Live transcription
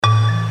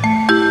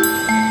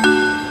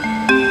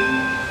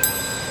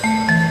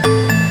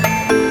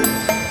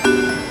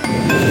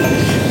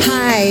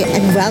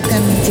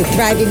welcome to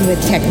Thriving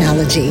with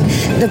Technology,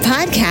 the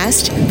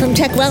podcast from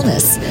Tech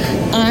Wellness.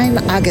 I'm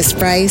August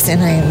Bryce,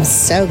 and I am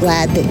so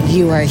glad that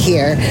you are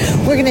here.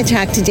 We're going to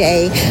talk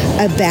today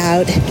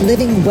about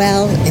living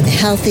well and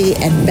healthy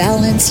and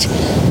balanced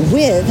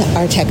with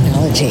our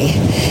technology.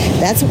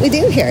 That's what we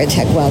do here at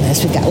Tech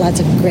Wellness. We've got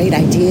lots of great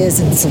ideas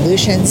and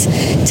solutions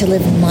to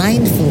live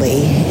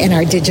mindfully in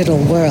our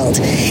digital world.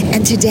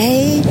 And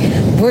today,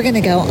 we're going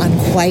to go on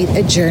quite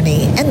a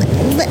journey.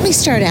 And let me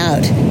start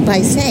out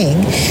by saying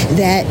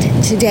that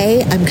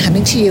today I'm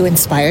coming to you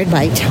inspired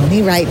by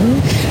Tony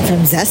Wrighton from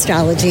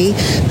Zestology,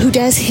 who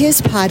does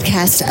his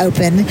podcast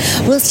Open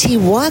whilst he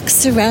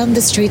walks around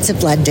the streets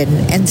of London.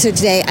 And so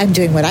today I'm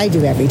doing what I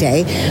do every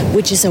day,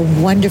 which is a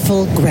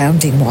wonderful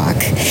grounding walk.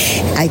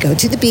 I go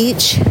to the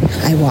beach,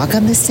 I walk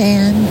on the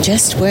sand,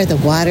 just where the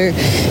water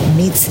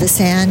meets the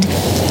sand,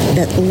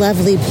 that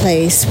lovely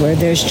place where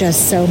there's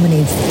just so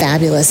many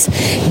fabulous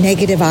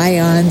negative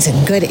ions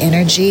and good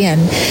energy.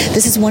 And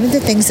this is one of the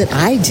things that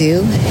I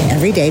do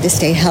every day to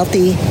stay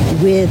healthy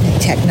with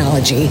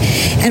technology.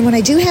 And when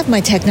I do have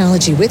my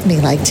technology with me,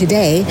 like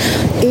today,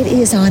 it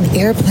is on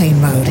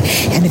airplane mode.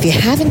 And if you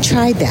haven't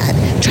tried that,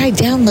 try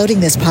downloading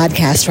this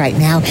podcast right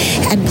now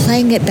and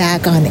playing it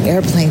back on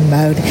airplane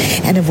mode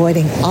and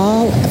avoiding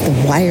all of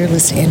the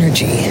wireless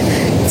energy.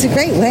 It's a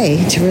great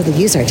way to really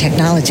use our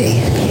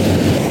technology.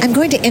 I'm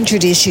going to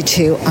introduce you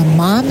to a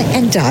mom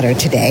and daughter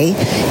today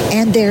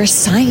and their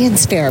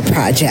science fair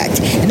project.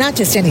 And not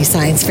just any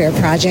science fair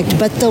project,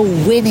 but the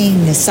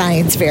winning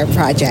science fair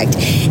project.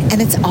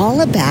 And it's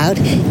all about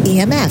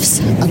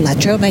EMFs,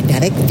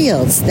 electromagnetic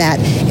fields, that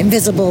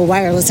invisible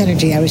wireless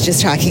energy I was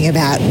just talking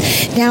about.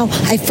 Now,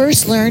 I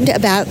first learned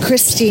about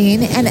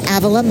Christine and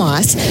Avila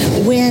Moss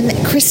when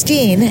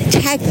Christine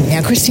tagged me.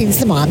 Now, Christine's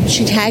the mom.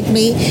 She tagged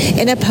me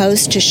in a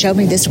post to show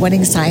me this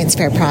winning science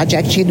fair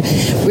project. She'd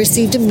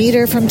received a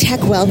meter from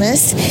Tech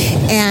Wellness,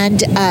 and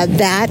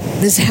that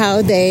is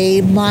how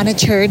they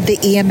monitored the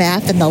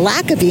EMF and the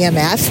lack of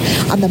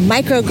EMF on the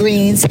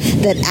microgreens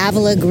that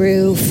Avila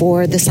grew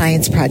for the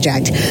science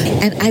project.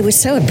 And I was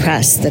so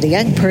impressed that a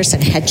young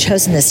person had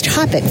chosen this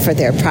topic for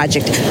their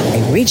project.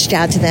 I reached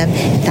out to them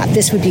and thought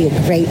this would be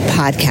a great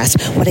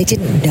podcast. What I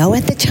didn't know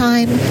at the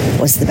time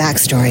was the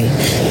backstory.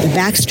 The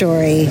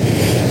backstory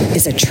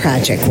is a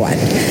tragic one.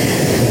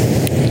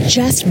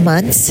 Just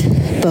months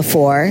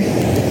before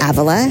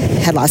Avila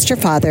had lost her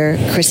father,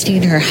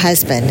 Christine, her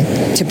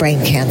husband, to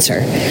brain cancer.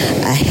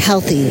 A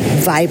healthy,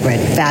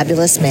 vibrant,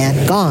 fabulous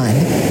man gone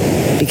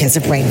because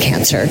of brain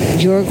cancer.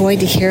 You're going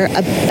to hear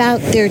about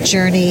their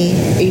journey.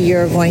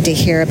 You're going to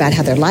hear about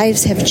how their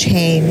lives have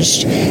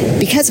changed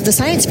because of the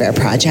Science Fair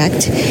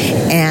project.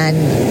 And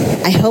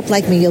I hope,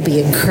 like me, you'll be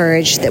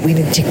encouraged that we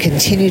need to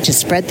continue to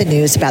spread the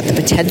news about the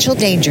potential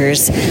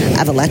dangers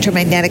of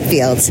electromagnetic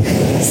fields.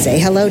 Say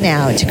hello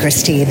now to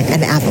Christine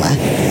and Avila.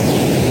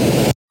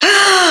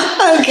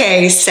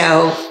 Okay,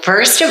 so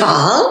first of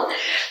all,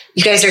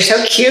 you guys are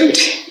so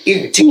cute.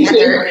 You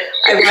together.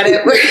 I want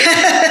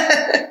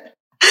to.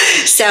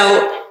 So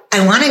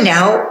I want to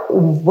know,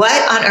 what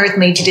on earth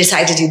made you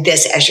decide to do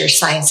this as your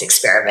science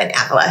experiment,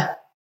 Avila?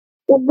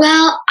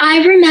 Well,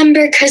 I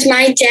remember because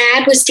my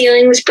dad was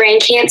dealing with brain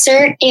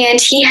cancer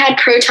and he had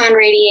proton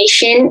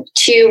radiation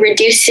to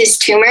reduce his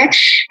tumor.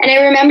 And I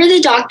remember the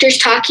doctors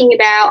talking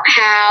about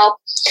how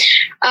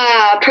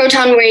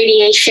proton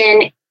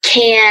radiation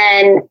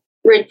can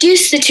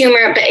reduce the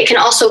tumor, but it can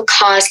also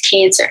cause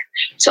cancer.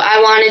 So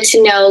I wanted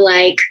to know,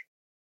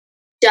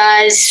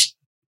 does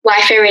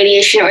Wi-Fi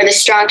radiation or the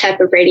strong type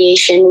of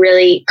radiation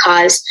really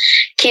cause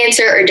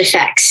cancer or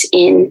defects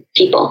in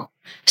people?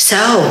 So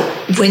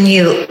when do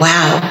you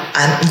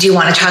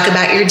want to talk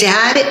about your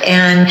dad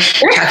and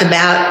talk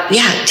about,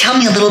 tell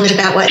me a little bit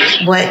about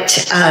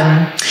what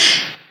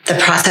the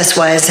process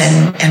was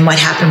and what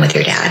happened with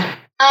your dad.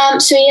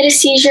 So he had a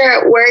seizure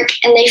at work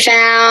and they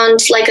found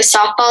a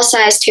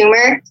softball-sized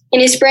tumor in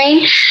his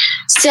brain.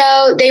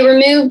 So they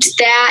removed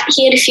that.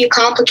 He had a few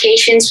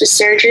complications with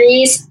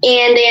surgeries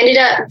and they ended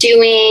up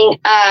doing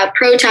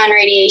proton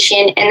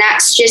radiation. And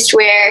that's just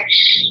where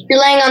you're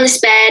laying on this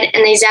bed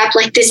and they zap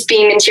this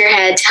beam into your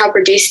head to help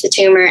reduce the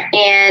tumor.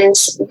 And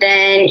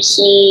then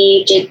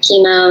he did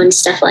chemo and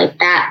stuff like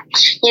that.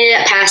 He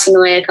ended up passing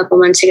away a couple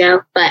months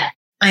ago, but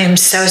I am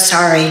so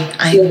sorry.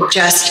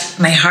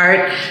 My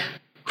heart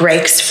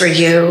breaks for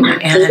you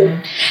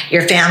and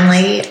your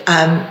family.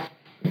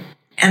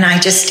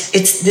 And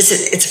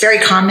it's very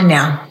common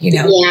now,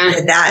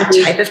 that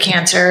type of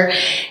cancer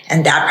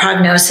and that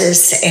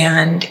prognosis.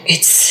 And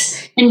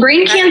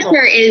brain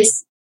cancer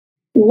is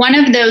one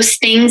of those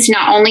things.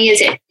 Not only is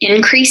it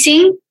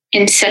increasing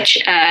in such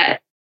a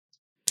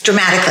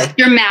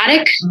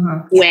dramatic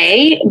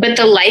way, but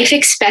the life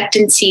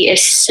expectancy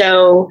is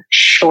so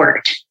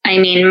short. I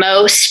mean,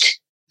 most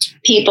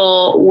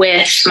people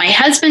with my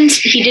husband,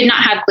 he did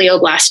not have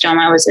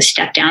glioblastoma. I was a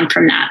step down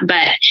from that.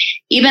 But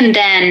even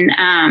then,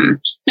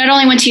 not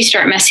only once you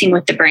start messing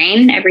with the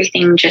brain,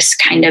 everything just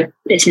kind of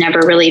is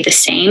never really the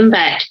same.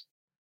 But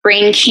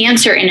brain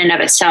cancer in and of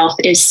itself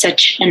is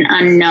such an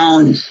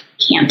unknown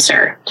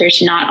cancer.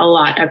 There's not a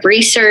lot of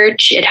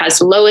research. It has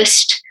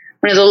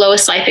one of the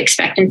lowest life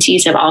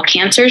expectancies of all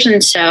cancers.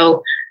 And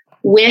so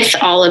with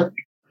all of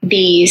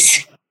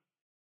these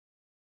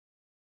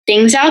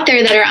things out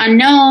there that are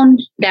unknown,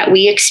 that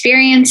we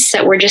experience,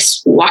 that we're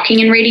just walking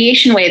in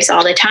radiation waves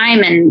all the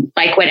time. And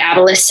like what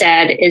Abela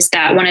said, is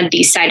that one of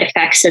these side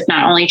effects of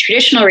not only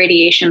traditional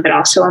radiation, but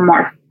also a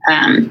more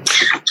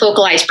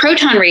focalized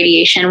proton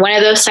radiation, one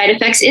of those side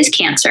effects is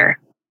cancer.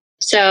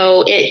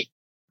 So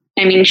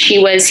she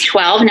was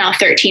 12, now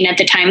 13 at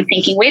the time,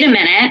 thinking, wait a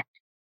minute,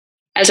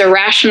 as a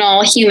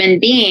rational human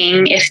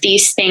being, if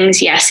these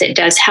things, yes, it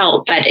does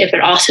help, but if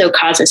it also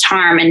causes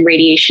harm, and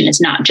radiation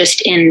is not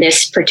just in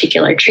this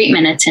particular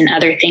treatment, it's in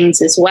other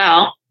things as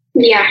well.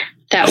 Yeah.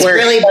 It's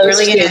really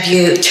brilliant of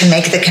you to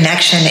make the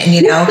connection. And,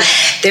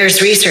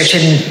 there's research,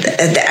 and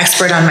the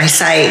expert on my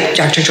site,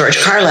 Dr. George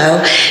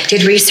Carlo,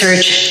 did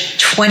research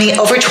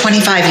over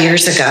 25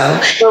 years ago,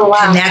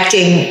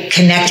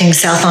 connecting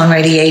cell phone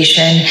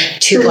radiation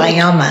to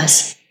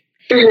gliomas.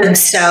 Mm-hmm. And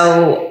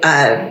so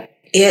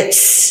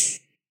it's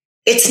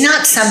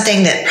not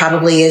something that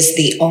probably is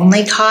the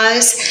only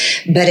cause,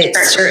 but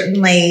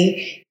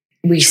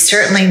we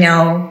certainly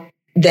know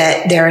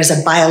that there is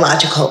a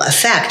biological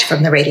effect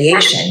from the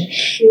radiation.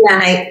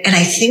 Yeah. And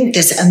I think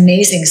this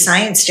amazing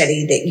science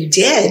study that you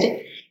did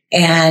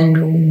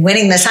and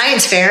winning the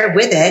science fair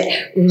with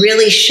it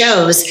really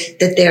shows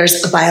that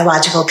there's a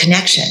biological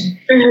connection.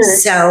 Mm-hmm.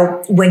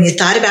 So when you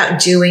thought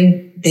about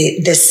doing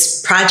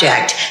this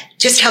project,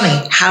 just tell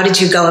me, how did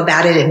you go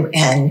about it,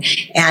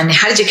 and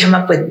how did you come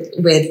up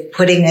with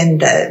putting in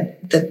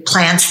the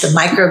plants, the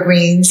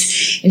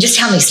microgreens, and just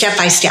tell me step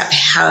by step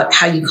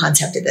how you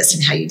concepted this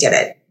and how you did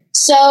it.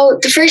 So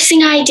the first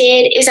thing I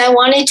did is I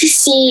wanted to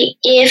see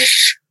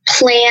if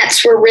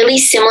plants were really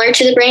similar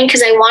to the brain,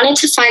 because I wanted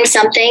to find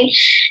something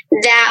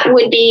that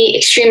would be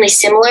extremely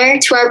similar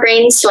to our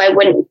brains, so I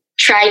wouldn't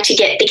try to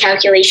get the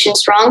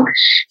calculations wrong.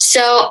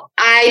 So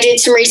I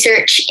did some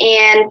research,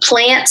 and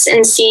plants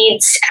and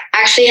seeds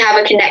actually have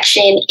a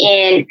connection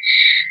in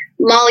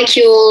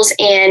molecules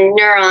and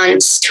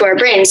neurons to our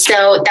brain.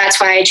 So that's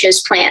why I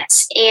chose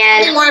plants.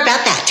 And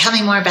tell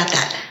me more about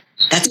that.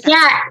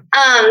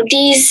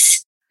 These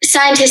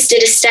scientists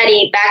did a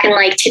study back in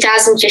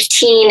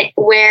 2015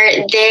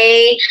 where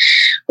they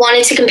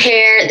wanted to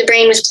compare the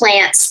brain with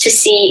plants to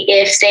see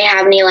if they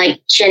have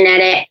any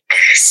genetic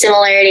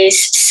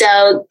similarities.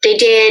 So they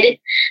did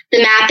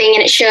the mapping,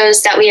 and it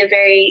shows that we have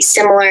very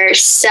similar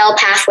cell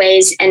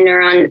pathways and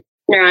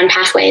neuron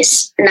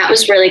pathways. And that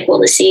was really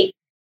cool to see.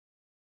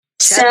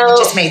 So it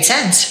just made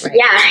sense. Right?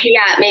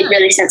 Yeah, it made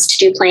really sense to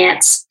do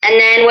plants. And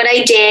then what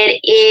I did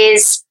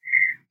is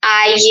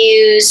I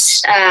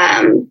used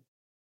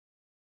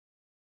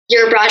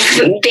your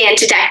broadband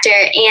detector,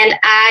 and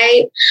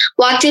I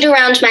walked it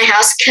around my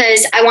house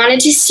because I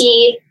wanted to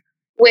see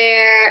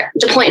where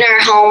the point in our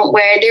home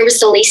where there was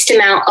the least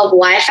amount of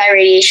Wi-Fi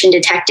radiation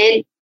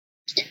detected.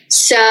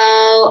 So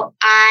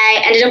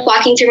I ended up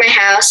walking through my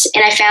house,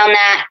 and I found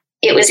that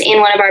it was in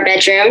one of our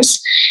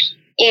bedrooms,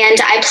 and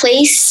I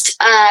placed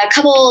a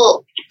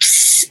couple,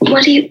 what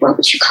would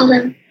you call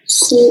them?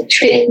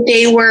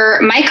 They were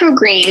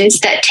microgreens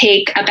that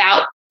take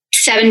about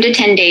 7 to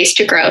 10 days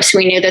to grow. So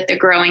we knew that the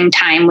growing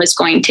time was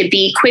going to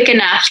be quick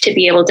enough to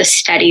be able to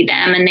study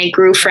them. And they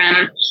grew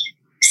from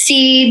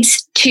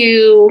seeds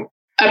to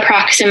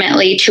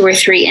approximately 2 or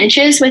 3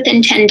 inches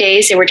within 10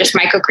 days. They were just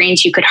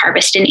microgreens you could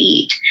harvest and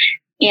eat.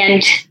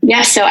 And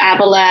so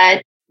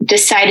Abela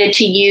decided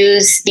to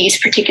use these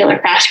particular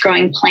fast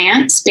growing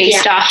plants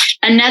based off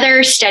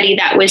another study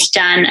that was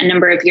done a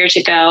number of years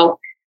ago.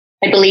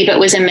 I believe it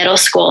was a middle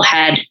school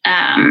had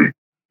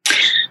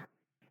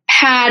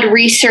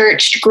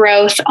researched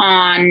growth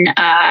on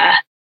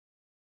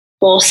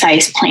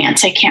full-size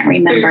plants. I can't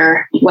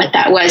remember what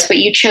that was, but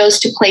you chose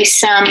to place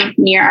some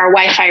near our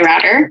Wi-Fi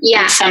router.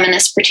 Yeah. And some in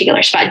this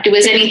particular spot.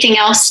 Was anything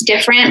else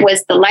different?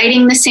 Was the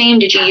lighting the same?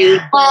 Did you use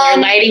more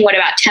lighting? What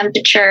about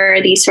temperature?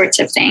 These sorts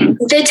of things.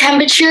 The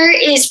temperature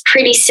is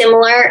pretty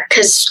similar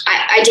because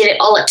I did it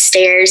all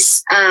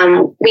upstairs.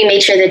 We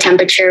made sure the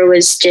temperature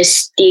was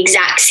just the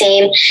exact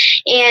same.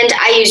 And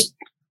I used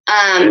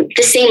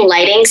the same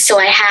lighting. So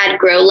I had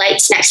grow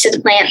lights next to the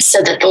plants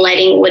so that the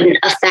lighting wouldn't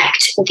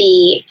affect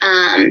the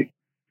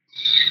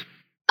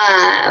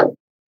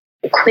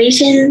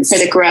equations. Or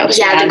the growth.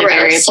 Yeah, the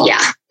growth.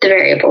 Yeah, the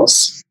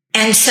variables.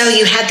 And so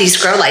you had these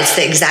grow lights,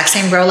 the exact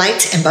same grow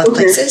lights in both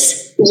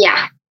places?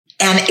 Yeah.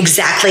 And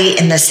exactly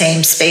in the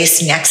same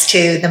space next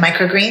to the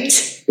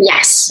microgreens?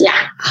 Yes.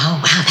 Yeah.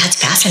 Oh, wow.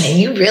 That's fascinating.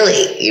 You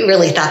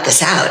really thought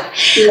this out.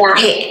 Yeah.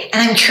 Hey,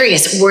 and I'm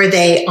curious, were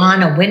they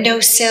on a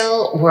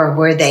windowsill or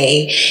were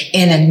they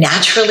in a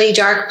naturally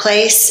dark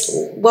place?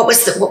 What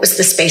was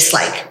the space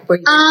like?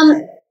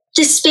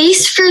 The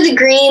space for the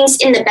greens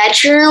in the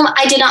bedroom,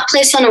 I did not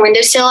place on a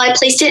windowsill. I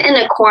placed it in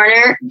a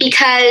corner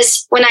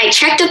because when I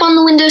checked up on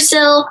the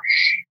windowsill,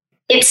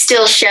 it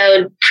still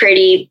showed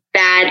pretty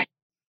bad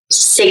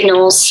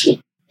signals,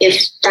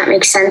 if that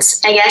makes sense,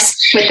 I guess.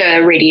 With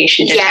the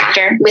radiation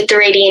detector? Yeah, with the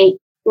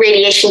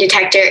radiation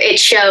detector, it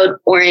showed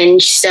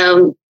orange.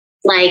 So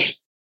like,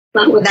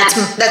 what would that's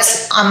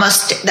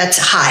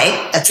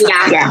high. That's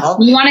yeah.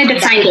 You wanted to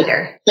find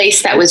a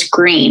place that was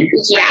green,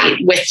 right,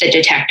 with the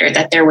detector,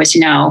 that there was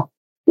no.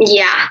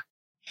 Yeah.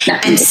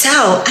 And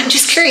so I'm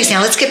just curious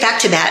now, let's get back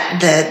to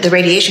that, the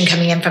radiation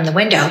coming in from the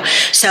window.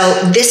 So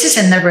this is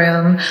in the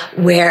room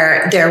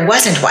where there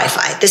wasn't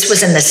Wi-Fi. This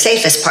was in the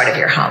safest part of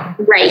your home.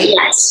 Right.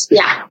 Yes.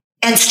 Yeah.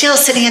 And still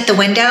sitting at the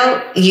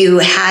window, you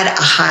had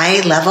a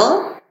high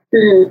level.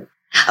 Mm-hmm.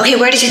 Okay.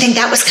 Where did you think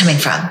that was coming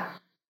from?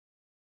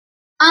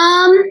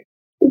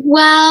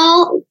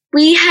 Well,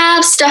 we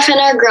have stuff in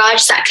our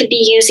garage that could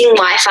be using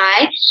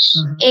Wi-Fi,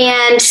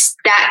 and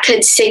that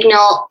could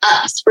signal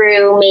up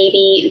through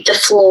maybe the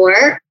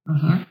floor.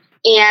 Mm-hmm.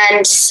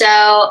 And so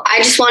I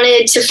just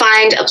wanted to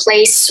find a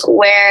place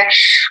where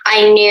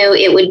I knew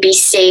it would be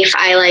safe.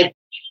 I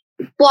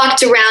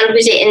walked around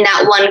with it in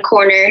that one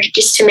corner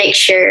just to make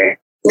sure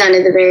none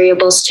of the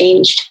variables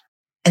changed.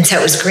 And so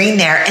it was green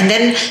there. And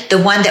then the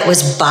one that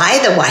was by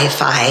the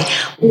Wi-Fi,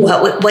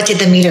 what did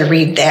the meter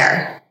read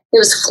there? It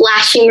was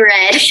flashing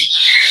red.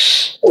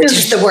 Which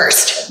is the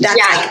worst. That's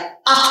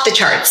off the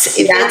charts.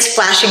 If it's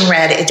flashing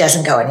red, it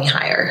doesn't go any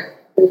higher.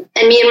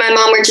 And me and my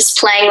mom were just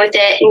playing with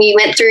it. And we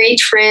went through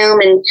each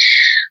room, and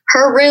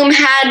her room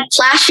had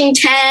flashing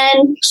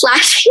 10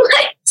 flashing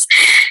lights.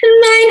 And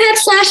mine had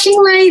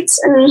flashing lights.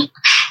 And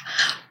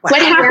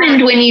what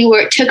happened when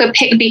you took a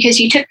pic?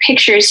 Because you took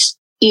pictures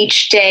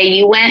each day.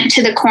 You went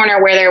to the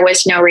corner where there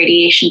was no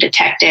radiation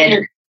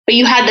detected. But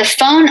you had the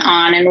phone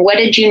on, and what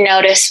did you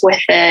notice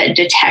with the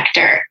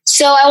detector?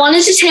 So I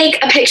wanted to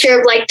take a picture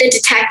of the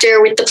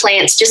detector with the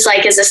plants, just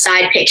as a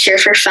side picture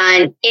for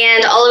fun.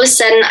 And all of a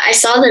sudden I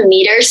saw the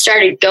meter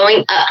started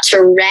going up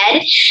to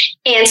red.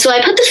 And so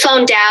I put the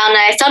phone down, and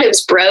I thought it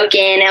was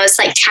broken. I was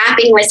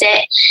tapping with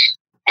it.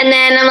 And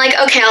then I'm like,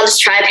 okay, I'll just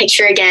try a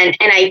picture again.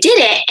 And I did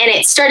it, and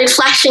it started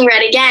flashing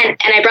red again.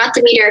 And I brought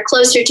the meter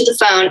closer to the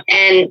phone,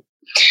 and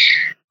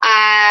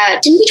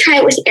didn't we try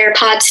it with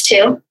AirPods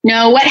too?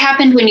 No. What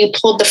happened when you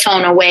pulled the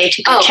phone away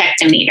to go check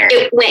the meter?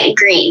 It went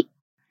green.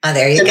 Oh,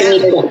 there you go. The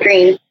meter went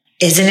green.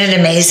 Isn't it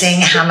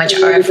amazing how much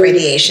RF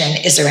radiation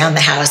is around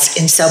the house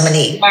in so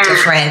many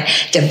different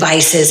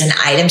devices and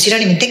items? You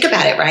don't even think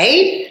about it,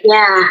 right?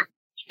 Yeah.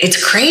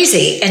 It's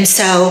crazy. And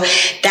so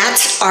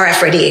that's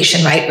RF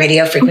radiation, right?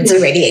 Radio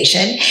frequency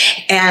radiation.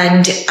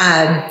 And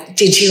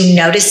did you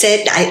notice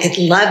it? I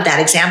love that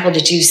example.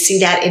 Did you see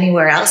that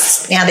anywhere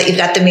else now that you've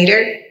got the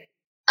meter?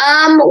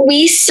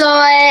 We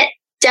saw it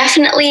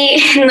definitely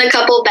in a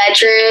couple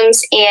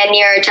bedrooms and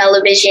near our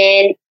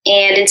television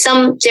and in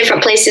some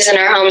different places in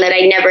our home that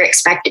I never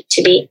expected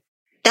to be.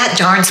 That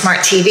darn smart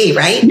TV,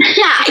 right?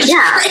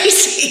 Yeah.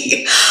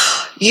 Crazy.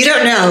 You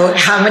don't know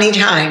how many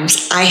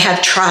times I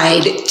have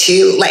tried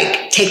to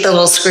take the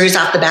little screws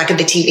off the back of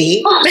the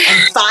TV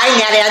and find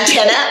that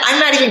antenna. I'm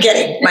not even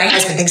kidding. My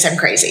husband thinks I'm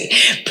crazy.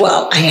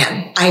 Well, I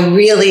am. I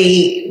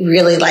really,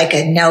 really like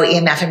a no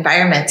EMF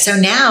environment. So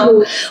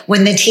now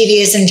when the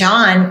TV isn't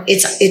on,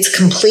 it's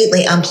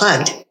completely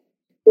unplugged.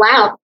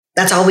 Wow.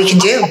 That's all we can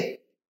do.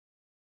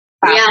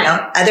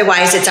 Yeah.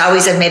 Otherwise, it's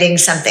always emitting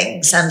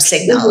something, some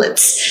signal.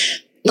 It's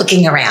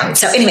looking around.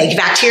 So anyway,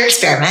 back to your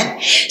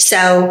experiment.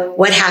 So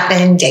what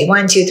happened day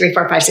 1, 2, 3,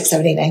 4, 5, 6,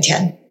 7, 8, 9,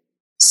 10?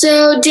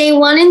 So day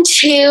 1 and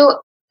 2,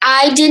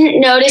 I didn't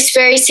notice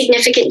very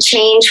significant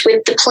change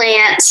with the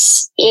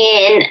plants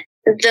in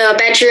the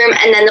bedroom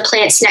and then the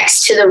plants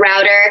next to the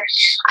router.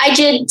 I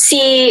did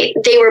see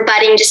they were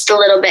budding just a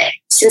little bit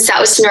since that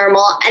was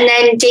normal. And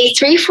then day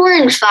 3, 4,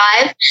 and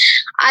 5,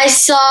 I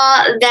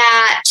saw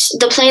that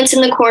the plants in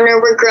the corner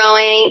were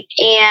growing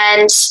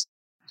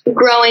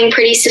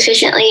pretty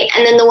sufficiently.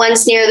 And then the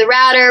ones near the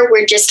router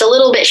were just a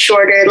little bit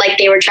shorter, like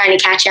they were trying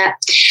to catch up.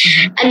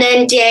 And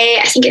then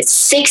I think it's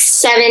 6,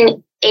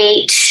 7,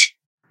 8.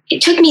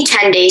 It took me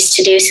 10 days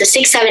to do. So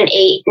 6, 7,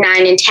 8,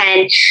 9, and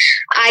 10.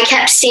 I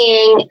kept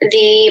seeing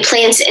the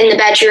plants in the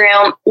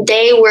bedroom.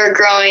 They were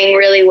growing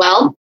really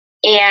well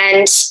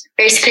and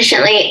very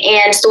sufficiently.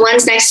 And the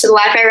ones next to the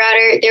Wi-Fi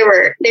router,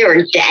 they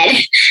were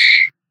dead.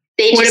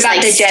 What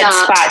about the dead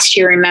spots?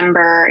 Do you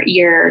remember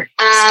your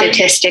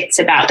statistics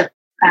about the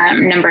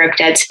number of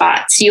dead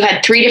spots? You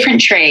had 3 different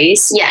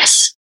trays.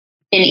 Yes.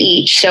 In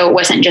each. So it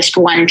wasn't just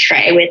one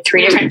tray. We had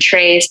 3 different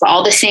trays, but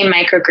all the same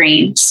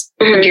microgreens.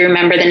 Do you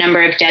remember the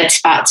number of dead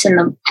spots in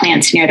the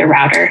plants near the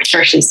router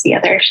versus the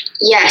others?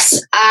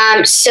 Yes.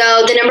 So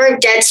the number of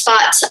dead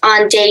spots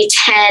on day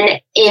 10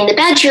 in the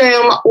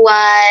bedroom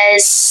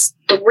was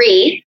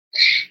 3.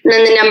 And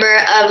then the number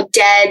of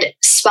dead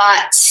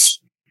spots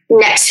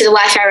next to the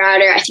Wi-Fi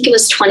router, I think it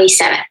was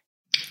 27.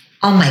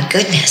 Oh my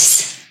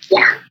goodness.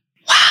 Yeah.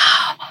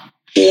 Wow.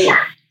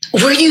 Yeah.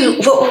 What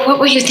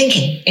were you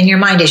thinking in your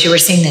mind as you were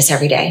seeing this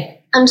every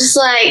day? I'm just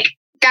like,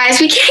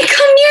 guys, we can't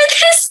come near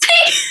this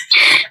thing.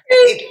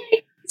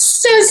 It's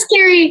so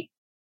scary.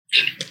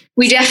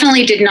 We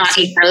definitely did not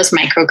eat those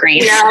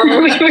microgreens. No. We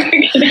were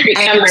going to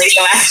become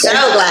radioactive. So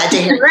glad to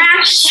hear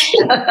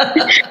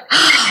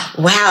that.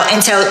 Wow.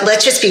 And so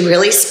let's just be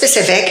really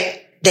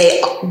specific.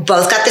 They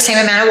both got the same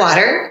amount of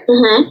water.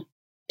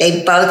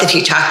 If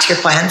you talk to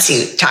your plants,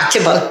 you talk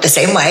to both the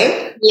same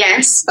way?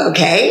 Yes.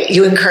 Okay.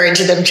 You encourage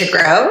them to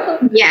grow?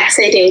 Yes,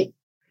 I did.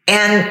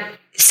 And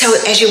so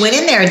as you went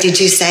in there, did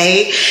you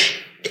say,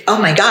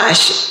 oh my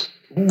gosh,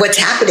 what's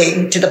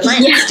happening to the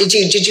plants? Yeah.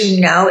 Did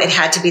you know it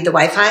had to be the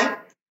Wi-Fi?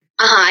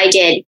 I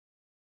did.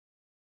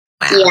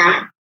 Wow.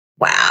 Yeah.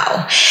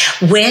 Wow.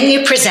 When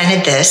you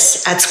presented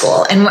this at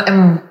school,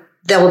 and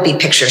there will be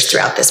pictures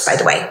throughout this, by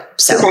the way.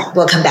 So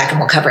we'll come back and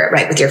we'll cover it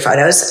right with your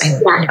photos.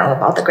 I know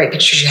of all the great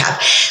pictures you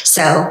have.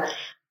 So,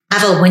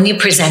 Avril, when you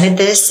presented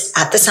this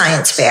at the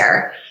science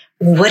fair,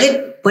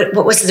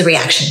 what was the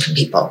reaction from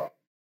people?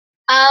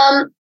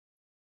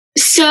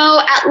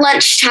 So at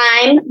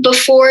lunchtime,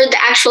 before the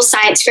actual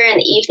science fair in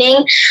the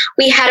evening,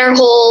 we had our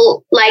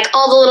whole,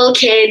 all the little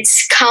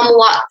kids come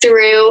walk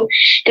through,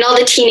 and all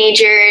the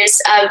teenagers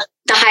of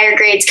the higher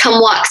grades come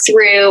walk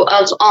through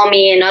of all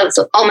me and of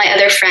all my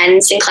other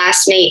friends and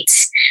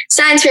classmates.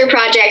 Science fair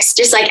projects,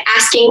 just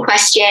asking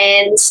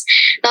questions.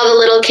 And all the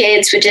little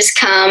kids would just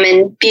come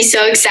and be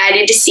so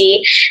excited to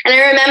see. And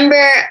I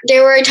remember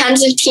there were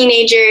tons of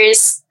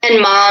teenagers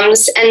and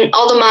moms, and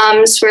all the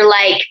moms were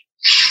like,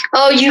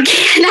 oh, you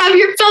can't have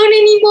your phone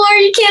anymore.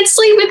 You can't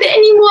sleep with it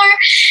anymore.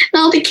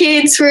 And all the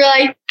kids were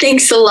like,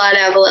 thanks a lot,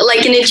 Evelyn,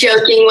 in a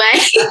joking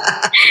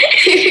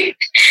way.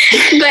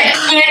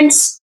 And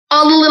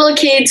all the little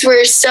kids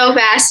were so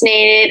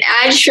fascinated.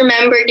 I just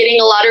remember getting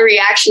a lot of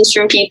reactions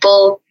from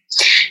people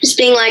just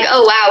being like,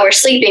 oh, wow, we're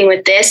sleeping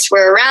with this.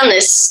 We're around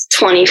this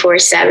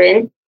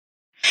 24/7.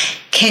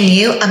 Can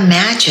you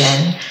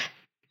imagine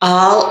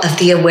all of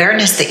the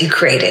awareness that you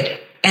created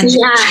and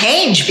the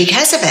change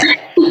because of it?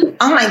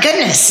 Oh my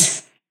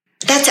goodness.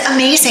 That's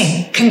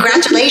amazing.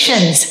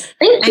 Congratulations.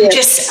 Thank you.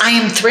 I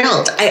am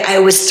thrilled. I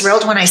was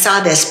thrilled when I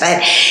saw this,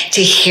 but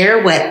to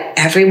hear what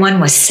everyone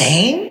was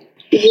saying.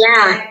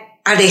 Yeah.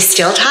 Are they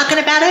still talking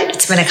about it?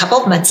 It's been a couple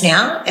of months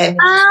now.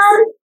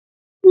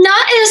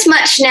 Not as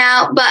much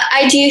now, but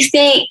I do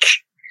think,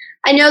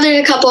 I know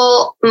there's a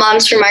couple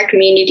moms from our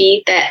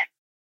community that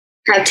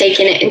have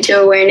taken it into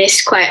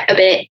awareness quite a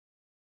bit.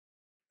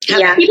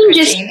 Even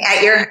just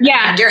at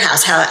your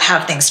house, how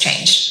have things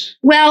changed?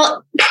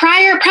 Well,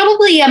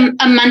 probably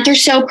a month or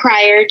so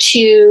prior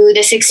to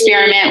this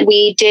experiment,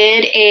 we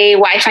did a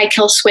Wi-Fi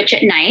kill switch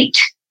at night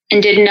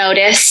and did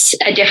notice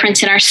a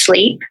difference in our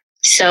sleep.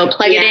 So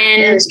plug it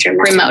in,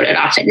 remote it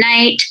off at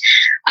night.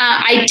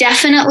 I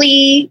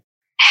definitely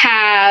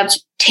have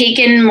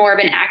taken more of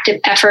an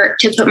active effort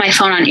to put my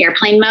phone on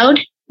airplane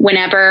mode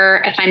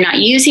if I'm not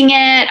using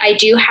it. I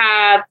do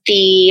have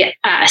the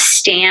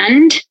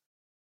stand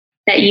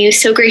that you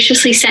so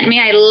graciously sent me.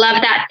 I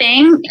love that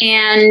thing.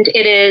 And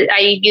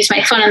I use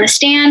my phone on the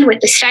stand with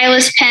the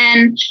stylus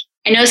pen.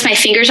 I notice my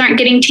fingers aren't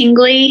getting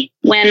tingly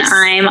when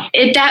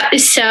that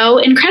is so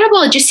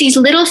incredible. Just these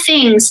little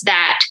things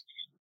that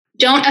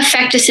don't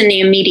affect us in the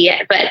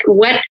immediate, but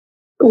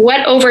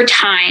what over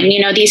time,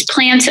 these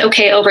plants,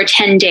 over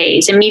 10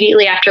 days,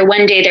 immediately after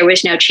one day, there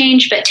was no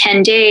change, but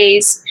 10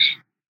 days,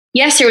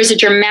 yes, there was a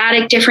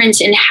dramatic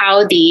difference in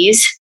how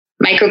these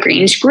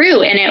microgreens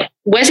grew. And it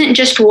wasn't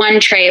just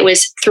one tray, it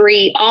was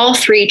all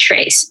three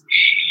trays.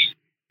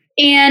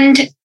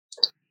 And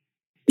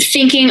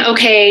thinking,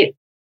 okay,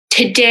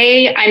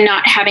 today I'm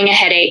not having a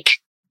headache,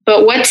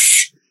 but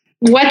what's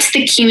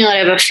the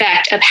cumulative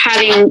effect of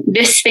having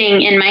this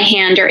thing in my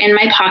hand or in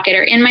my pocket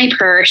or in my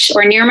purse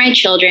or near my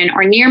children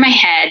or near my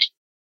head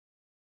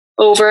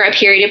over a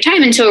period of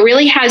time? And so it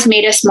really has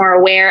made us more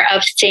aware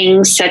of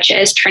things such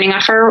as turning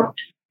off our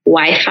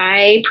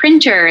Wi-Fi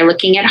printer,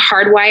 looking at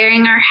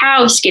hardwiring our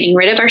house, getting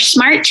rid of our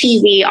smart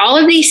TV, all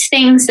of these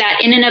things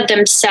that in and of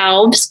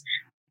themselves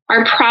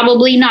are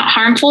probably not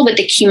harmful, but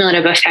the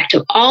cumulative effect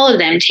of all of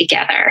them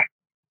together.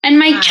 And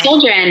my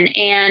children,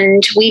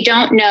 and we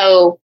don't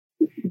know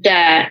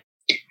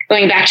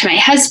going back to my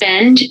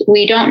husband,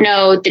 we don't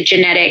know the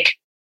genetic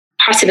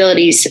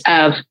possibilities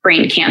of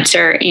brain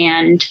cancer.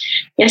 And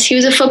yes, he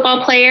was a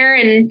football player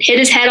and hit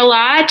his head a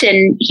lot.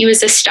 And he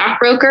was a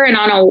stockbroker and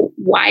on a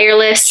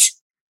wireless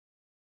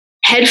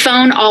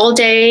headphone all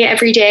day,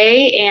 every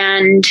day.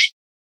 And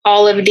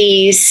all of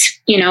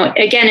these,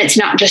 again, it's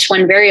not just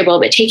one variable,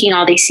 but taking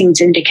all these things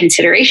into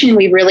consideration,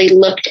 we really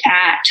looked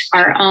at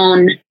our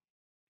own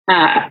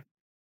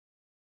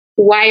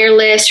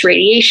wireless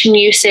radiation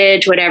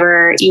usage,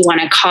 whatever you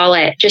want to call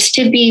it, just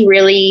to be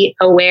really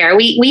aware.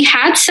 We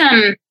had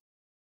some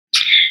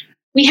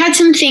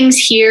things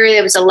here.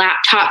 There was a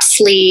laptop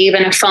sleeve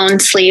and a phone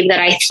sleeve that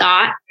I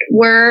thought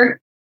were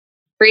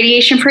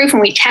radiation proof,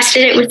 and we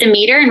tested it with the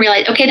meter and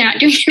realized, okay, they're not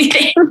doing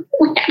anything.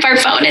 We have our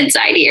phone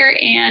inside here.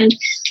 And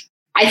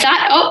I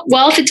thought, oh,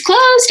 well, if it's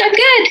closed, I'm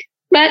good.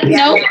 But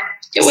no,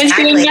 it was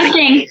doing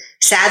nothing.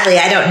 Sadly,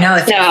 I don't know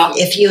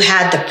if you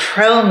had the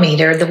Pro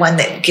meter, the one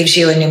that gives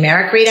you a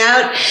numeric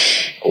readout,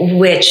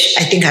 which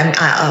I think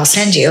I'll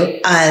send you.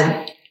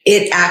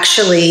 It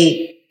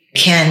actually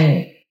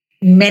can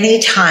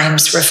many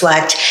times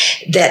reflect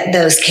that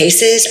those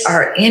cases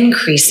are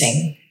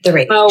increasing the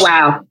rate. Oh,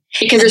 wow.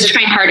 Because it's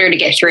trying harder to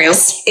get through.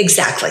 Yes,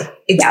 exactly.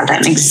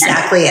 That's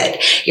exactly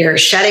it. You're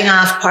shutting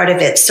off part of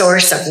its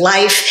source of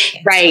life.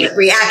 Right. So it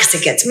reacts,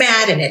 it gets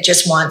mad, and it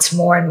just wants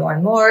more and more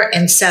and more.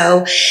 And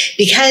so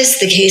because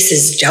the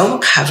cases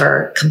don't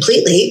cover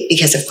completely,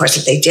 because of course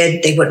if they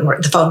did, they wouldn't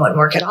work, the phone wouldn't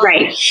work at all.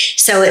 Right.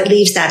 So it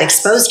leaves that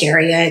exposed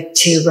area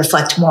to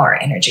reflect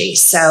more energy.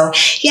 So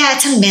yeah,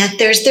 it's a myth.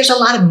 There's a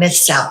lot of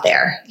myths out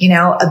there,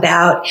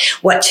 about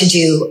what to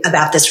do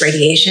about this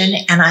radiation.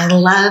 And I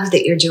love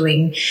that you're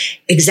doing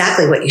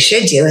exactly what you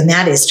should do. And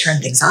that is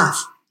turn things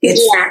off.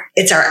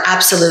 It's our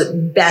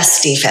absolute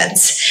best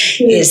defense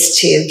is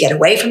to get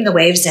away from the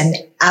waves. And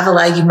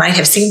Avila, you might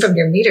have seen from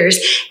your meters,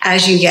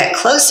 as you get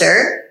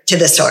closer to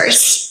the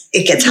source,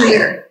 it gets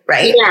higher,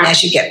 right? Yeah. And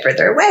as you get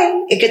further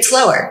away, it gets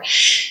lower.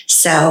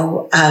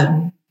 So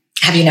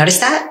have you noticed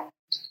that?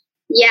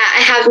 Yeah,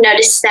 I have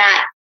noticed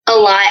that a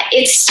lot.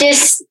 It's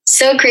just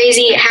so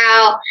crazy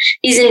how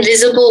these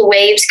invisible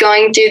waves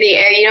going through the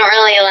air, you don't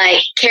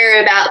really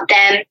care about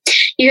them.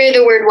 You hear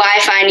the word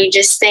Wi-Fi and you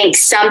just think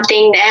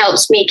something that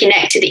helps me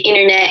connect to the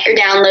internet or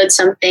download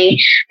something.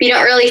 But you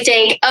don't really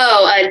think,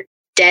 a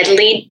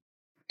deadly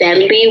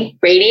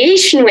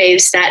radiation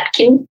waves that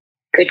could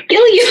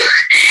kill you.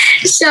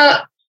 So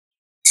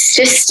it's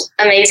just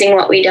amazing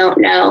what we don't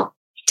know.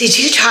 Did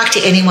you talk to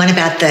anyone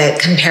about the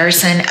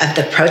comparison of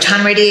the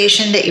proton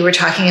radiation that you were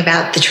talking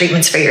about, the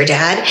treatments for your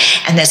dad,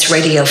 and this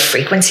radio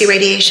frequency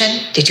radiation?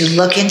 Did you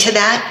look into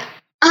that?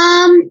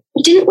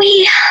 Didn't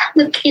we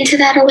look into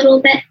that a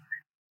little bit?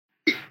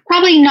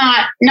 Probably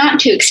not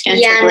too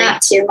extensively. Yeah,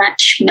 not too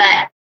much,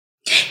 but.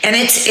 And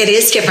it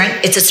is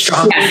different. It's a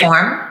stronger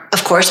form,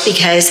 of course,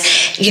 because,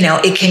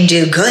 it can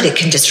do good. It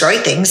can destroy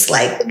things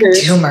like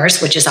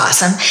tumors, which is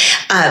awesome.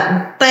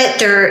 But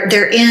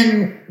they're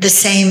in the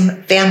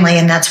same family,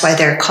 and that's why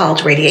they're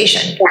called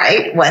radiation,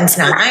 right? One's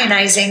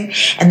non-ionizing,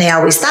 and they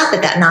always thought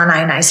that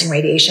non-ionizing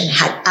radiation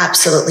had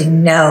absolutely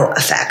no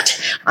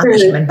effect on the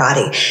human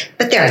body.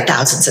 But there are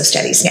thousands of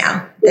studies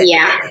now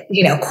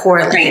that,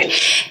 correlate.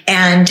 Right.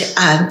 And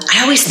I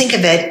always think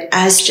of it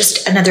as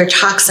just another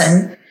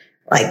toxin,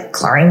 like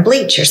chlorine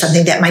bleach or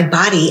something that my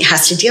body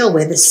has to deal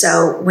with.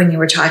 So when you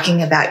were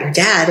talking about your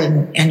dad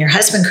and your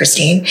husband,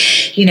 Christine,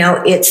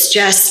 it's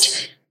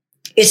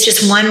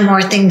just one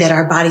more thing that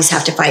our bodies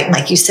have to fight. And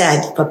like you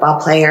said, football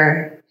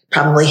player,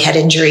 probably head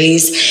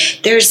injuries.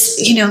 There's,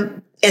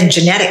 and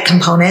genetic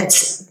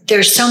components.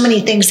 There's so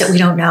many things that we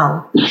don't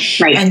know.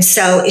 Right. And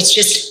so it's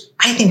just,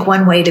 I think,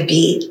 one way to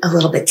be a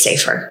little bit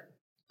safer.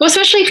 Well,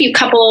 especially if you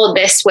couple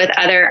this with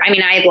I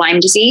have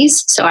Lyme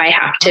disease, so I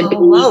have to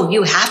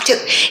you have to.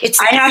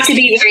 I have to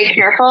be very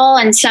careful,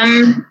 and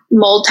some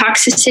mold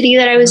toxicity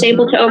that I was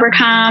able to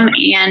overcome,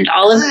 and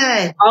all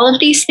of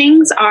these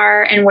things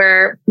and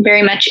we're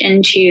very much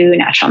into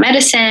natural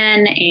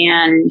medicine,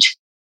 and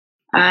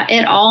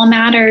it all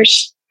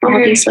matters. All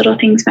of these little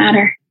things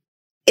matter.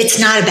 It's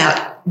not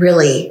about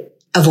really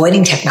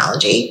avoiding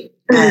technology,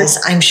 as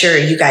I'm sure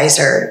you guys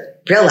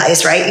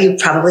realize, right? You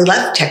probably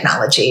love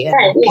technology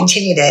and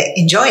continue to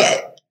enjoy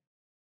it.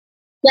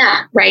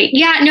 Yeah. Right.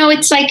 Yeah. No,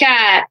 it's like,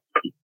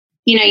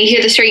 you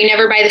hear the story, you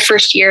never buy the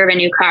first year of a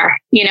new car,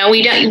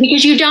 we don't,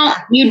 because you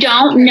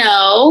don't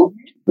know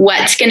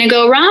what's going to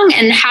go wrong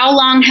and how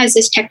long has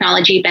this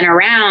technology been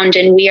around.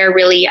 And we are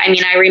really,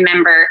 I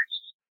remember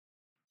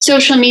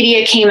social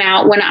media came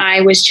out when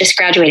I was just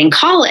graduating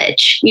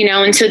college,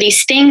 and so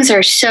these things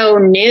are so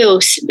new,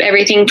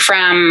 everything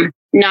from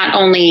not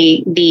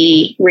only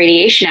the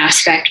radiation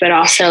aspect, but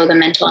also the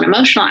mental and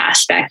emotional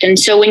aspect. And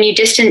so when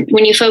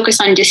you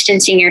focus on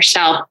distancing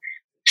yourself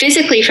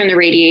physically from the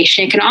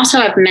radiation, it can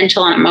also have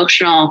mental and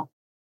emotional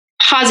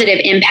positive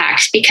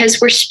impacts because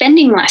we're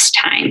spending less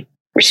time.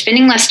 We're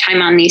spending less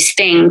time on these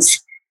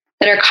things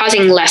that are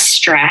causing less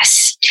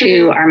stress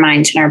to our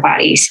minds and our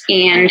bodies.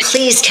 And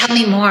please tell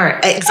me more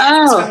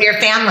examples from your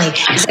family,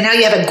 because I know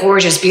you have a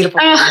gorgeous, beautiful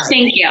family.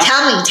 Thank you.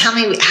 Tell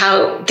me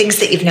how things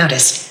that you've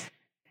noticed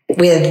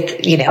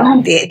with, the idea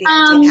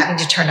of having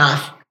to turn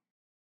off.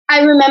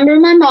 I remember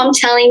my mom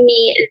telling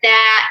me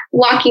that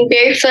walking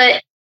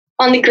barefoot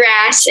on the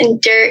grass and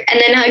dirt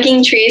and then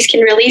hugging trees can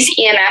release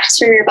EMFs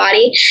from your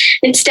body.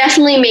 It's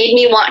definitely made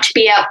me want to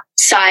be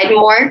outside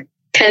more,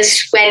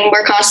 because when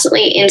we're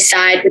constantly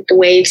inside with the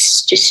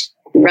waves just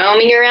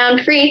roaming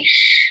around free,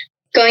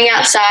 going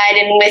outside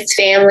and with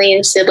family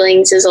and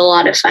siblings is a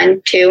lot of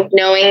fun too,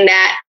 knowing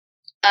that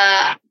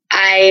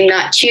I'm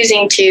not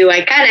choosing to.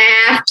 I kind of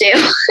have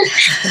to.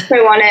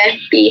 I want to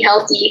be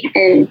healthy,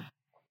 and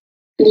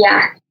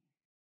yeah.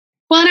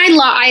 Well, and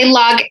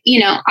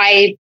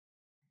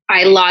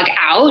I log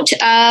out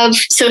of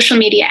social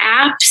media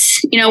apps.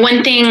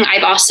 One thing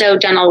I've also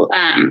done,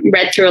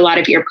 read through a lot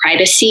of your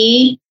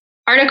privacy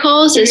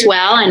articles as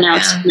well. I know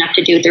it's enough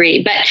to do with the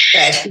read, but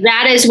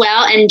that as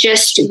well, and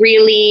just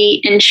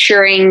really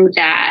ensuring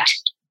that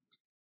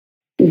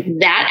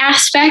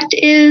aspect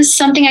is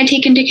something I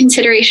take into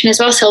consideration as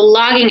well. So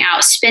logging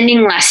out,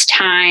 spending less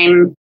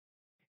time,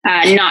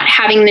 not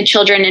having the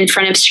children in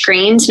front of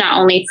screens, not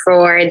only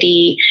for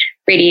the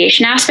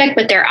radiation aspect,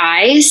 but their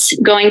eyes.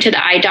 Going to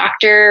the eye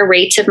doctor,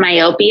 rates of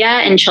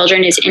myopia in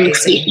children is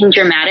increasing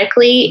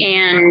dramatically.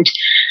 And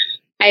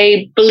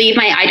I believe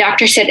my eye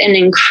doctor said an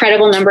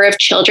incredible number of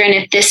children,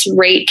 if this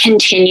rate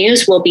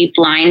continues, will be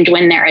blind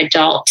when they're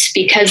adults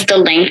because the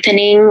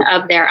lengthening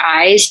of their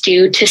eyes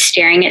due to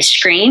staring at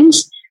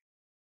screens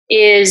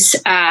is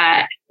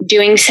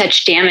doing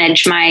such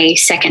damage. My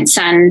second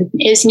son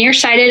is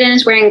nearsighted and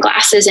is wearing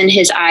glasses, and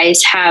his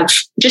eyes have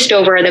just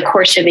over the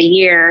course of a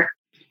year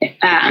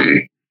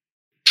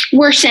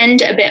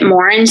worsened a bit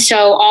more. And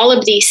so all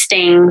of these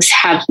things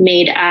have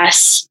made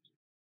us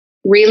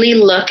really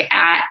look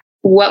at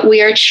what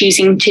we are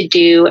choosing to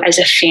do as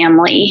a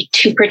family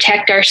to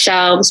protect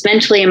ourselves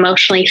mentally,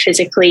 emotionally,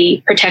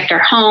 physically, protect our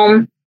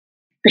home,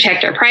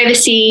 protect our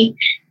privacy.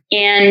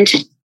 And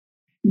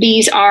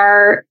these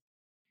are,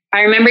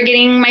 I remember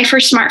getting my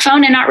first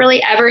smartphone and not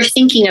really ever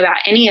thinking about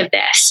any of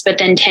this, but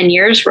then 10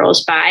 years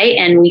rolls by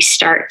and we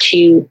start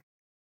to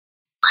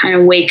kind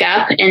of wake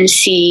up and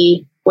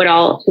see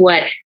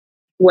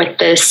what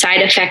the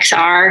side effects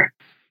are.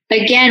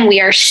 Again, we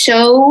are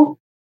so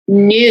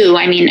new.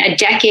 I mean, a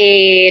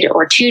decade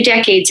or 2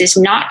 decades is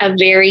not a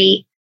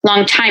very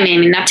long time. I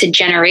mean, that's a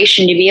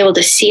generation to be able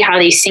to see how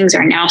these things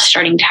are now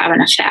starting to have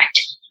an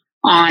effect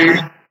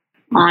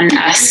on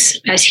us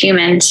as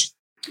humans.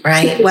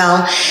 Right.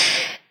 Well,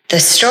 the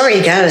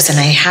story goes, and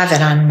I have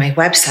it on my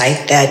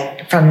website,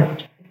 that from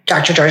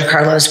Dr. George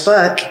Carlo's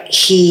book,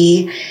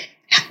 he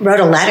wrote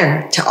a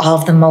letter to all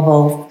of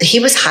the he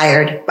was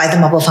hired by the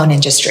mobile phone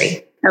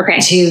industry. Okay.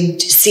 To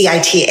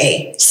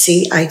CITA,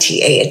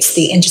 it's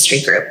the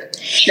industry group.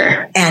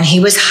 Sure. And he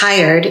was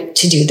hired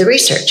to do the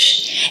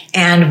research.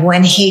 And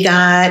when he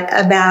got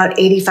about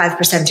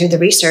 85% through the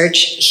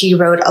research, he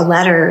wrote a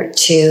letter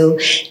to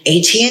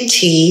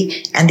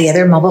AT&T and the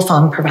other mobile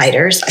phone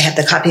providers. I have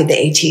the copy of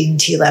the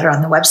AT&T letter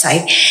on the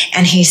website.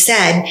 And he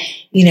said,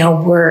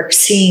 we're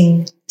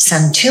seeing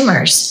some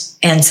tumors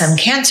and some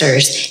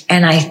cancers,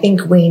 and I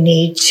think we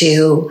need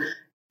to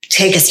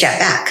take a step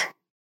back.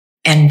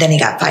 And then he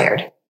got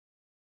fired.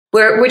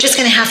 We're just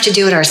going to have to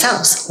do it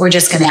ourselves. We're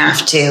just going to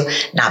have to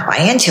not buy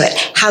into it.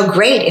 How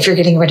great if you're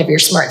getting rid of your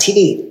smart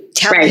TV.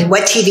 Tell me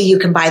what TV you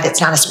can buy that's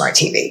not a smart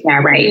TV.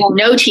 Yeah, right.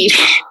 No TV.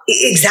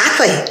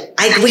 Exactly.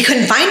 We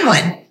couldn't find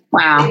one.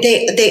 Wow.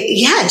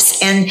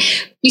 Yes. And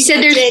you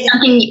said there's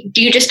something,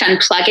 do you just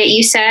unplug it,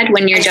 you said,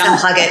 when you're done?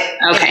 Unplug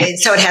it. Okay.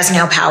 So it has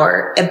no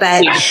power.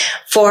 But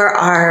for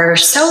our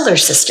solar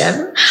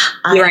system,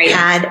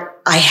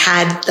 I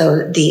had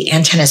the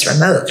antennas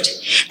removed,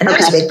 and that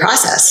was a big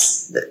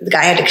process. The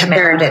guy had to come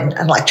out, and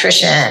an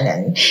electrician,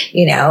 and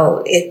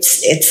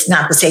it's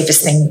not the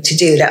safest thing to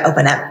do to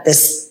open up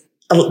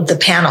the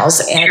panels,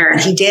 and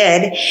he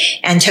did,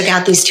 and took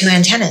out these 2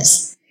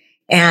 antennas,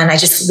 and I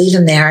just leave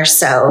them there,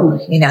 so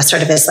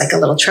sort of as like a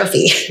little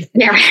trophy.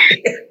 Yeah.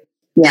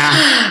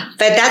 Yeah.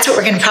 But that's what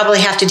we're going to probably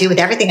have to do with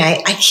everything.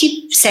 I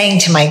keep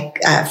saying to my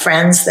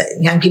friends, that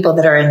young people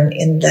that are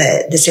in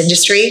this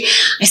industry,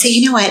 I say,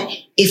 you know what?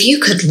 If you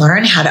could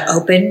learn how to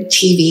open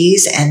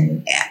TVs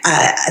and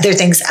other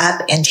things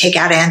up and take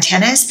out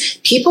antennas,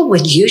 people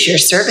would use your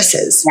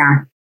services.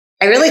 Yeah.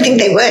 I really think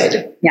they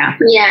would. Yeah.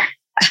 Yeah.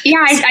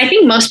 Yeah. I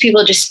think most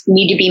people just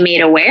need to be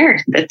made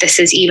aware that this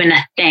is even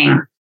a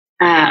thing.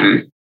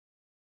 Right.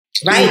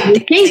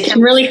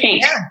 Really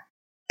think. Yeah.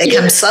 They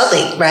come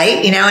slowly,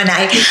 right? And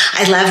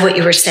I love what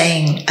you were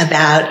saying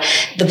about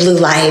the blue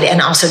light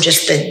and also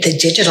just the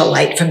digital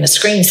light from the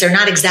screens. They're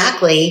not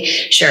exactly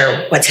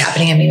sure what's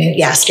happening. I mean,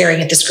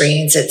 staring at the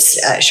screens, it's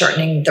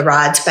shortening the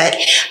rods, but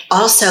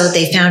also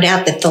they found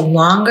out that the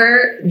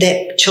longer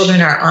that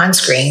children are on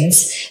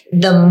screens,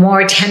 the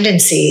more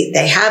tendency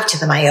they have to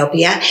the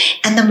myopia,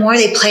 and the more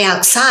they play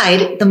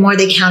outside, the more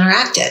they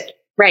counteract it.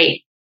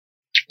 Right.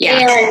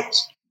 Yeah.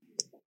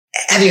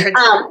 Have you heard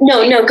that?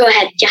 No, go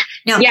ahead. Yeah.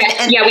 No.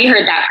 Yeah, we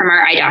heard that from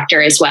our eye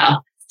doctor as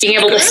well. Being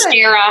able to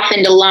stare off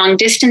into long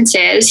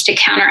distances to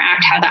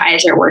counteract how the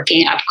eyes are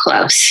working up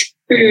close.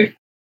 Mm-hmm.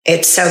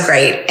 It's so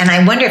great. And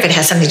I wonder if it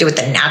has something to do with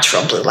the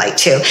natural blue light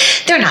too.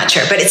 They're not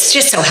sure, but it's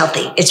just so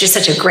healthy. It's just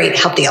such a great,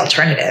 healthy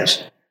alternative.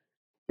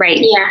 Right.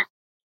 Yeah.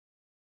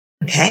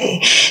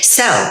 Okay.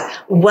 So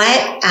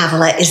what,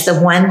 Avila, is the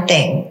one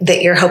thing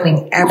that you're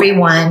hoping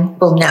everyone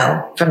will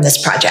know from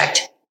this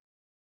project?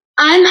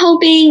 I'm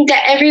hoping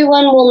that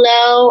everyone will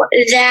know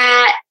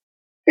that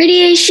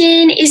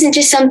radiation isn't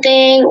just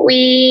something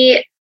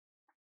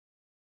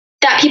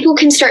that people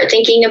can start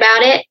thinking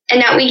about it,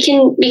 and that we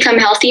can become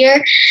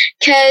healthier.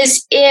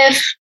 Because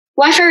if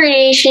Wi-Fi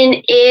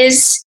radiation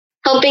is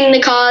helping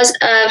the cause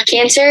of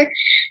cancer,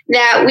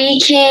 that we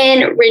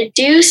can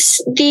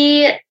reduce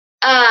the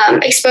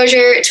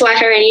exposure to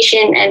Wi-Fi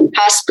radiation and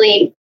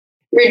possibly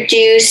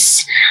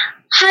reduce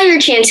higher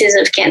chances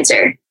of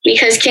cancer,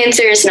 because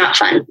cancer is not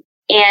fun.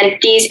 And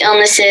these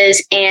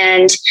illnesses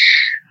and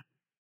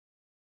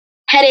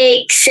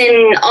headaches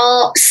and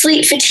all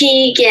sleep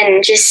fatigue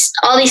and just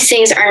all these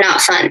things are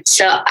not fun.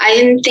 So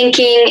I'm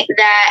thinking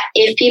that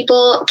if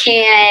people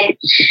can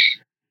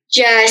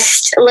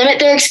just limit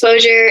their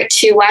exposure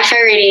to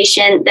Wi-Fi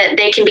radiation, that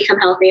they can become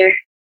healthier.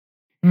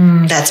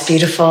 That's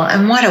beautiful.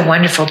 And what a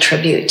wonderful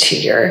tribute to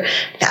your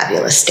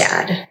fabulous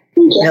dad.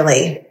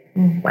 Really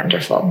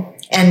wonderful.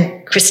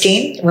 And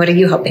Christine, what are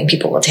you hoping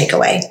people will take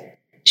away?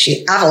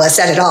 Avila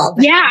said it all.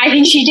 Yeah, I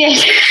think she did.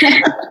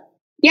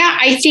 Yeah,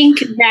 I think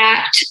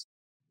that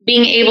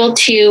being able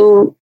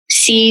to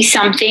see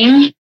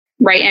something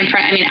right in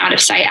front, out of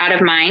sight, out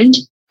of mind.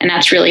 And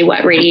that's really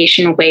what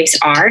radiation waves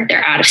are.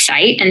 They're out of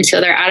sight. And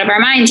so they're out of our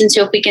minds. And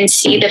so if we can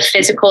see the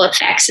physical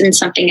effects in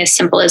something as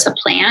simple as a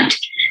plant,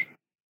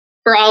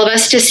 for all of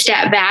us to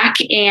step back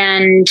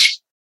and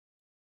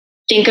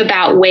think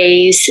about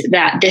ways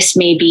that this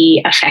may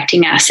be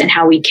affecting us and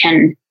how we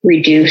can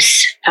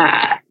reduce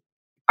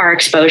our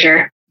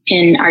exposure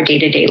in our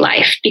day-to-day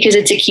life, because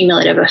it's a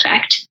cumulative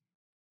effect.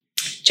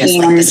 Just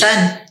like the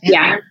sun.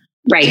 Yeah,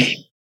 right.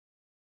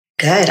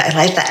 Good. I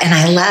like that. And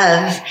I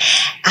love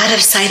out of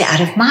sight,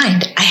 out of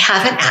mind. I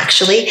haven't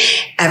actually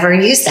ever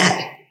used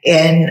that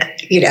in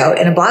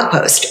a blog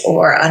post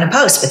or on a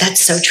post, but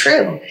that's so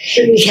true,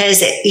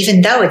 because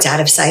even though it's out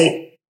of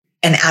sight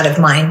and out of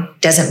mind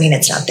doesn't mean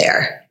it's not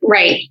there.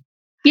 Right.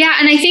 Yeah.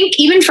 And I think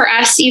even for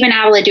us, even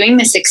Avila doing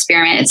this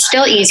experiment, it's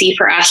still easy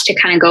for us to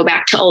kind of go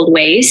back to old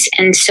ways.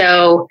 And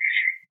so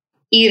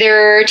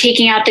either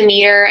taking out the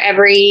meter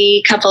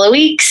every couple of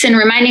weeks and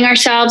reminding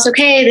ourselves,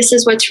 okay, this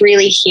is what's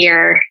really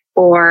here,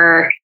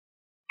 or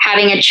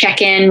having a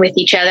check-in with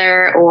each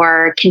other,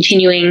 or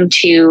continuing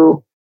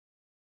to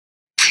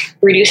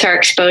reduce our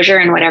exposure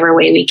in whatever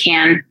way we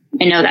can.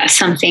 I know that's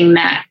something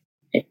that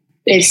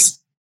it's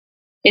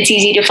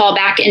easy to fall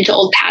back into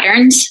old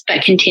patterns,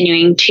 but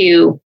continuing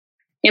to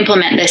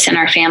implement this in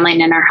our family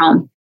and in our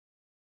home.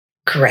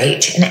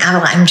 Great. And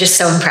Avila, I'm just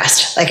so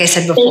impressed. Like I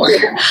said before,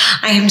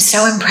 I am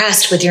so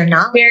impressed with your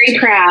knowledge. Very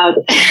proud.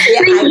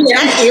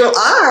 Yeah, you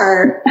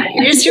are.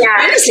 You're just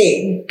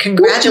amazing.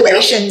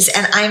 Congratulations.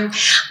 And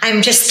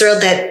I'm just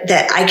thrilled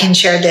that I can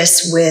share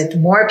this with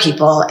more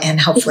people,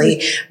 and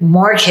hopefully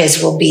more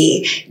kids will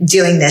be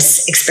doing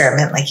this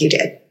experiment like you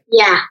did.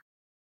 Yeah.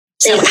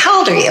 So how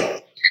old are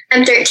you?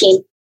 I'm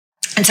 13.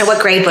 And so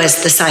what grade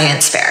was the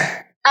science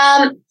fair?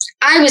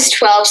 I was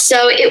 12,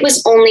 so it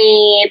was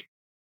only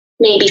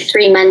maybe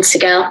 3 months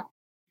ago.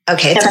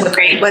 Okay. So what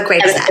grade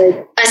is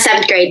that?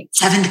 7th grade.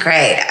 7th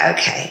grade.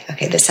 Okay.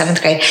 The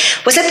 7th grade.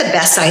 Was that the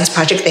best science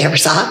project they ever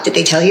saw? Did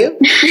they tell you?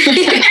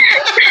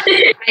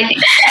 I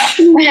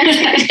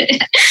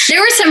think there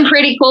were some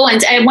pretty cool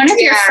ones. One of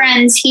your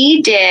friends,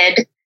 he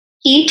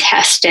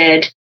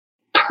tested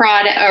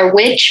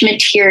which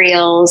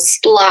materials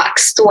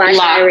blocks a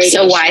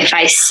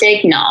Wi-Fi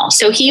signal.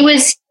 So he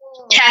was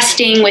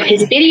testing with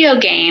his video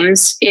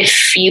games,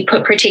 if you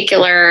put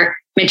particular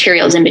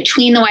materials in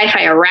between the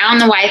Wi-Fi, around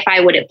the Wi-Fi,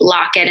 would it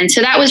block it? And so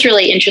that was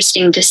really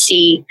interesting to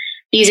see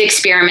these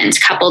experiments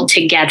coupled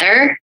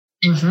together.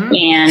 Mm-hmm.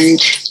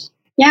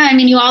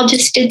 And you all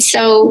just did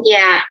so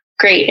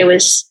great. It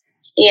was,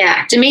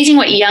 it's amazing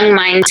what young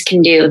minds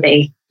can do.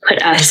 They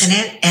put us, isn't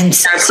it? And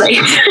so,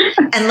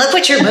 and look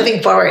what you're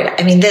moving forward.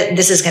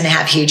 This is going to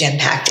have huge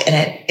impact,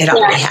 and it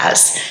already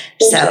has.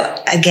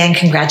 So again,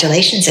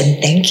 congratulations,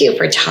 and thank you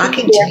for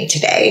talking to me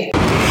today.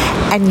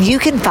 And you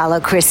can follow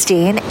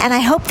Christine, and I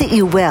hope that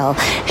you will.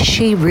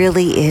 She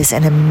really is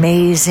an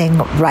amazing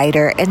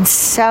writer and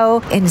so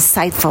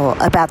insightful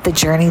about the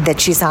journey that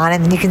she's on.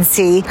 And you can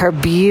see her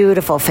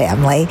beautiful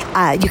family.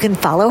 You can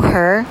follow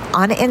her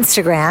on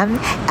Instagram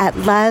at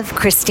Love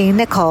Christine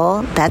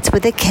Nicole. That's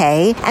with a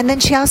K. And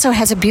then she also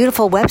has a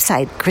beautiful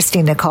website,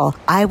 Christine Nicole.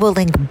 I will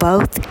link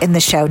both in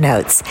the show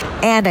notes.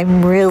 And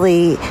I'm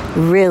really,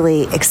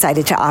 really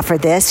excited to offer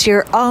this,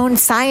 your own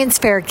science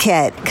fair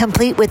kit,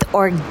 complete with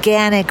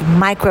organic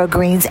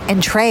microgreens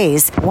and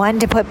trays. One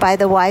to put by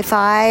the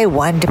Wi-Fi,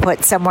 one to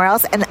put somewhere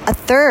else, and a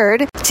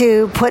third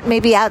to put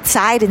maybe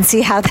outside and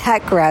see how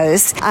that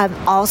grows.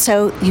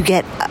 Also, you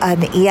get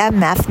an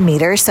EMF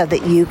meter so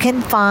that you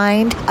can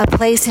find a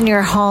place in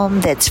your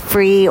home that's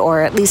free,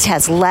 or at least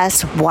has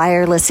less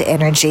wireless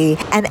energy.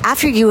 And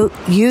after you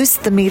use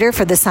the meter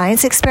for the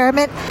science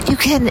experiment, you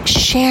can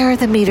share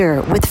the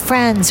meter with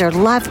friends or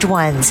loved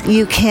ones.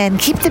 You can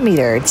keep the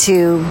meter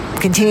to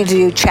continue to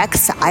do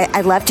checks.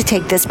 I love to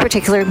take this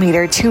particular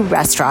meter to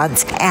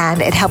restaurants,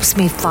 and it helps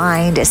me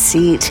find a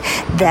seat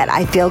that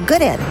I feel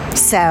good in.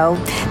 So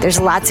there's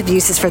lots of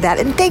uses for that.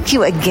 And thank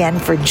you again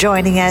for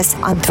joining us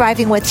on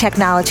Thriving with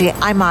Technology.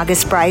 I'm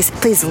August Bryce.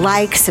 Please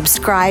like,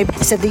 subscribe,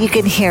 so that you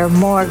can hear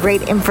more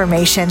great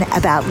information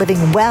about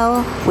living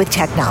well with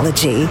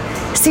technology.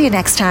 See you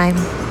next time.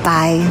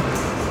 Bye.